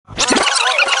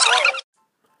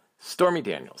Stormy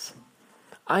Daniels.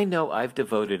 I know I've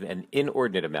devoted an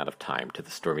inordinate amount of time to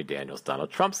the Stormy Daniels-Donald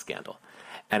Trump scandal,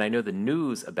 and I know the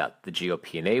news about the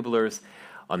GOP enablers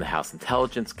on the House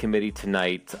Intelligence Committee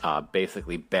tonight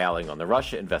basically bailing on the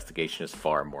Russia investigation is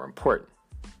far more important.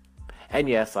 And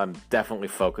yes, I'm definitely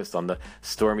focused on the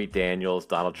Stormy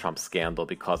Daniels-Donald Trump scandal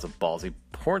because of ballsy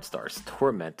porn stars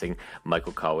tormenting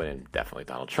Michael Cohen and definitely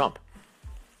Donald Trump.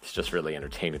 It's just really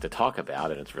entertaining to talk about,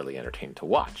 and it's really entertaining to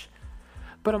watch.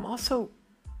 But I'm also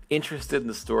interested in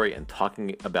the story and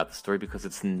talking about the story because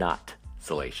it's not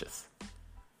salacious.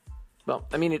 Well,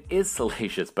 I mean, it is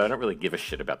salacious, but I don't really give a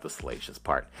shit about the salacious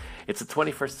part. It's the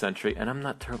 21st century, and I'm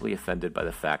not terribly offended by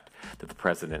the fact that the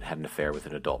president had an affair with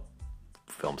an adult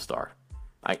film star.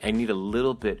 I need a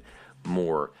little bit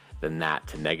more than that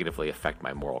to negatively affect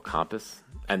my moral compass,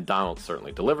 and Donald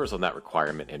certainly delivers on that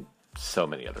requirement in so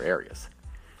many other areas.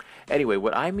 Anyway,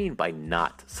 what I mean by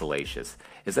not salacious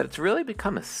is that it's really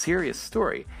become a serious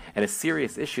story and a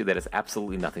serious issue that has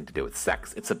absolutely nothing to do with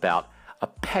sex. It's about a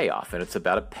payoff, and it's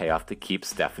about a payoff to keep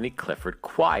Stephanie Clifford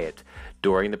quiet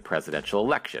during the presidential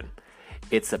election.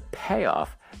 It's a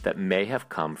payoff that may have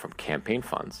come from campaign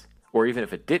funds, or even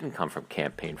if it didn't come from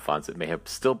campaign funds, it may have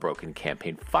still broken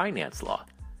campaign finance law.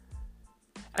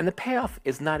 And the payoff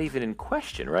is not even in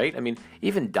question, right? I mean,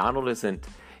 even Donald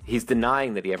he's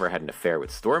denying that he ever had an affair with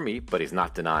Stormy, but he's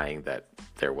not denying that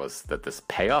that this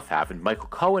payoff happened. Michael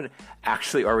Cohen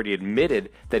actually already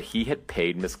admitted that he had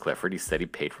paid Miss Clifford. He said he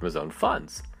paid from his own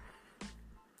funds.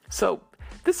 So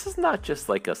this is not just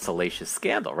like a salacious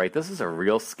scandal, right? This is a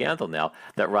real scandal now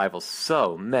that rivals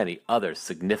so many other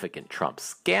significant Trump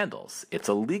scandals. It's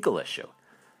a legal issue.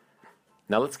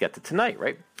 Now let's get to tonight,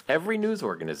 right? Every news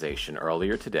organization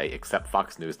earlier today, except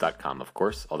FoxNews.com, of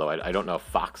course, although I don't know if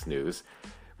Fox News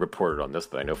reported on this,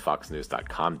 but I know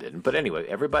FoxNews.com didn't. But anyway,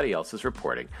 everybody else is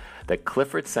reporting that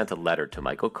Clifford sent a letter to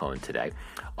Michael Cohen today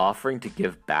offering to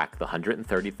give back the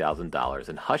 $130,000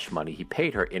 in hush money he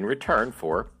paid her in return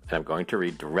for, and I'm going to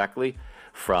read directly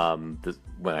from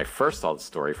when I first saw the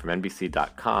story from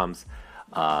NBC.com's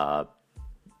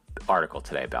article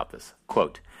today about this.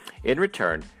 Quote, in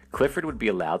return, Clifford would be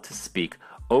allowed to speak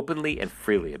openly and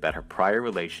freely about her prior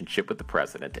relationship with the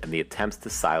president and the attempts to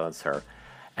silence her,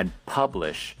 and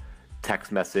publish text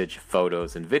message,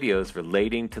 photos, and videos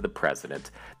relating to the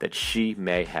president that she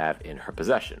may have in her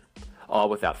possession, all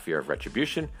without fear of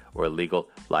retribution or legal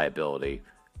liability,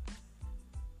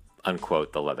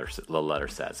 unquote, the letter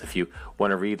says. If you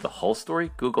want to read the whole story,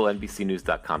 Google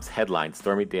NBCNews.com's headline,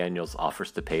 Stormy Daniels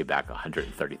offers to pay back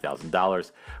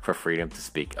 $130,000 for freedom to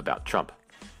speak about Trump.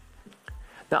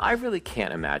 Now, I really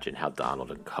can't imagine how Donald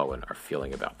and Cohen are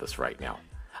feeling about this right now.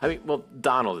 I mean, well,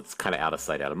 Donald, it's kind of out of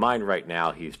sight, out of mind right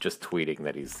now. He's just tweeting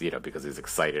that he's, because he's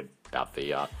excited about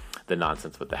the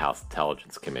nonsense with the House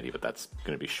Intelligence Committee, but that's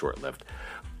going to be short-lived.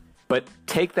 But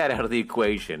take that out of the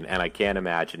equation, and I can't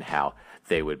imagine how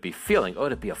they would be feeling. Oh,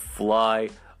 to be a fly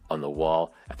on the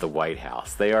wall at the White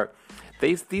House.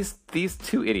 These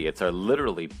two idiots are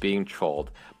literally being trolled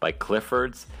by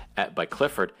Clifford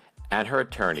and her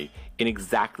attorney in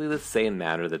exactly the same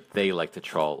manner that they like to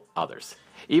troll others.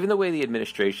 Even the way the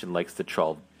administration likes to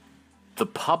troll the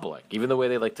public, even the way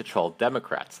they like to troll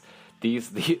Democrats,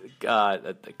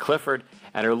 Clifford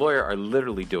and her lawyer are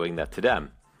literally doing that to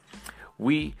them.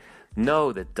 We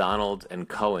know that Donald and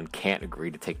Cohen can't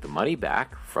agree to take the money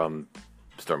back from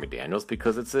Stormy Daniels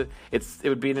because it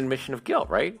would be an admission of guilt,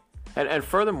 right? And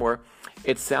furthermore,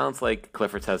 it sounds like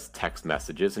Clifford has text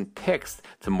messages and pics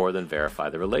to more than verify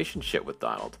the relationship with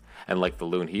Donald. And like the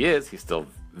loon he is, he still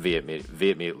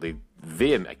vehemently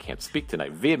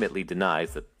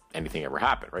denies that anything ever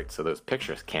happened, right? So those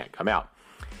pictures can't come out.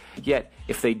 Yet,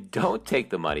 if they don't take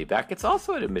the money back, it's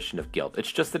also an admission of guilt.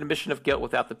 It's just an admission of guilt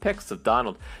without the pics of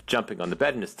Donald jumping on the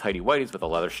bed in his tighty whities with a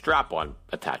leather strap on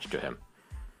attached to him.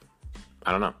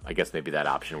 I don't know. I guess maybe that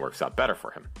option works out better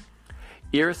for him.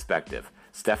 Irrespective,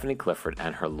 Stephanie Clifford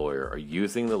and her lawyer are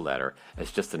using the letter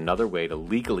as just another way to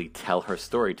legally tell her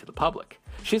story to the public.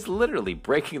 She's literally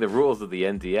breaking the rules of the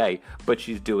NDA, but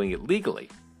she's doing it legally.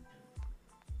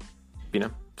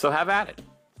 So have at it.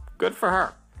 Good for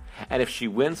her. And if she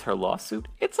wins her lawsuit,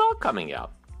 it's all coming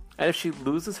out. And if she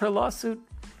loses her lawsuit,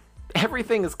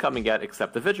 everything is coming out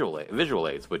except the visual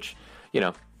aids, which,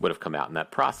 would have come out in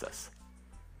that process.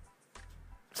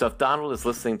 So if Donald is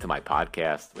listening to my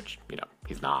podcast, which,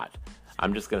 he's not,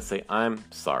 I'm just going to say, I'm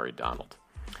sorry, Donald.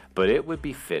 But it would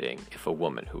be fitting if a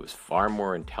woman who is far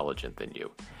more intelligent than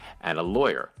you and a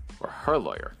lawyer, or her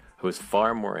lawyer, who is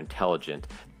far more intelligent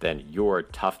than your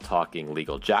tough-talking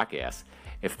legal jackass,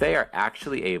 if they are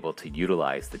actually able to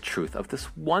utilize the truth of this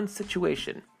one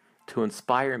situation to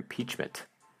inspire impeachment,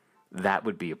 that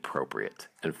would be appropriate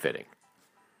and fitting.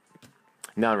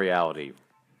 Now, in reality,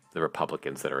 the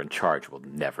Republicans that are in charge will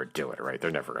never do it, right?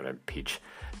 They're never going to impeach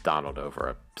Donald over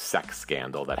a sex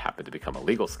scandal that happened to become a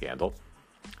legal scandal,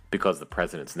 because the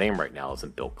president's name right now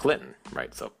isn't Bill Clinton,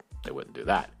 right? So they wouldn't do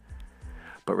that.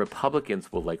 But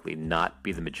Republicans will likely not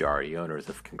be the majority owners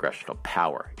of congressional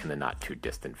power in the not too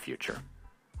distant future.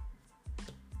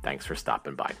 Thanks for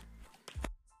stopping by.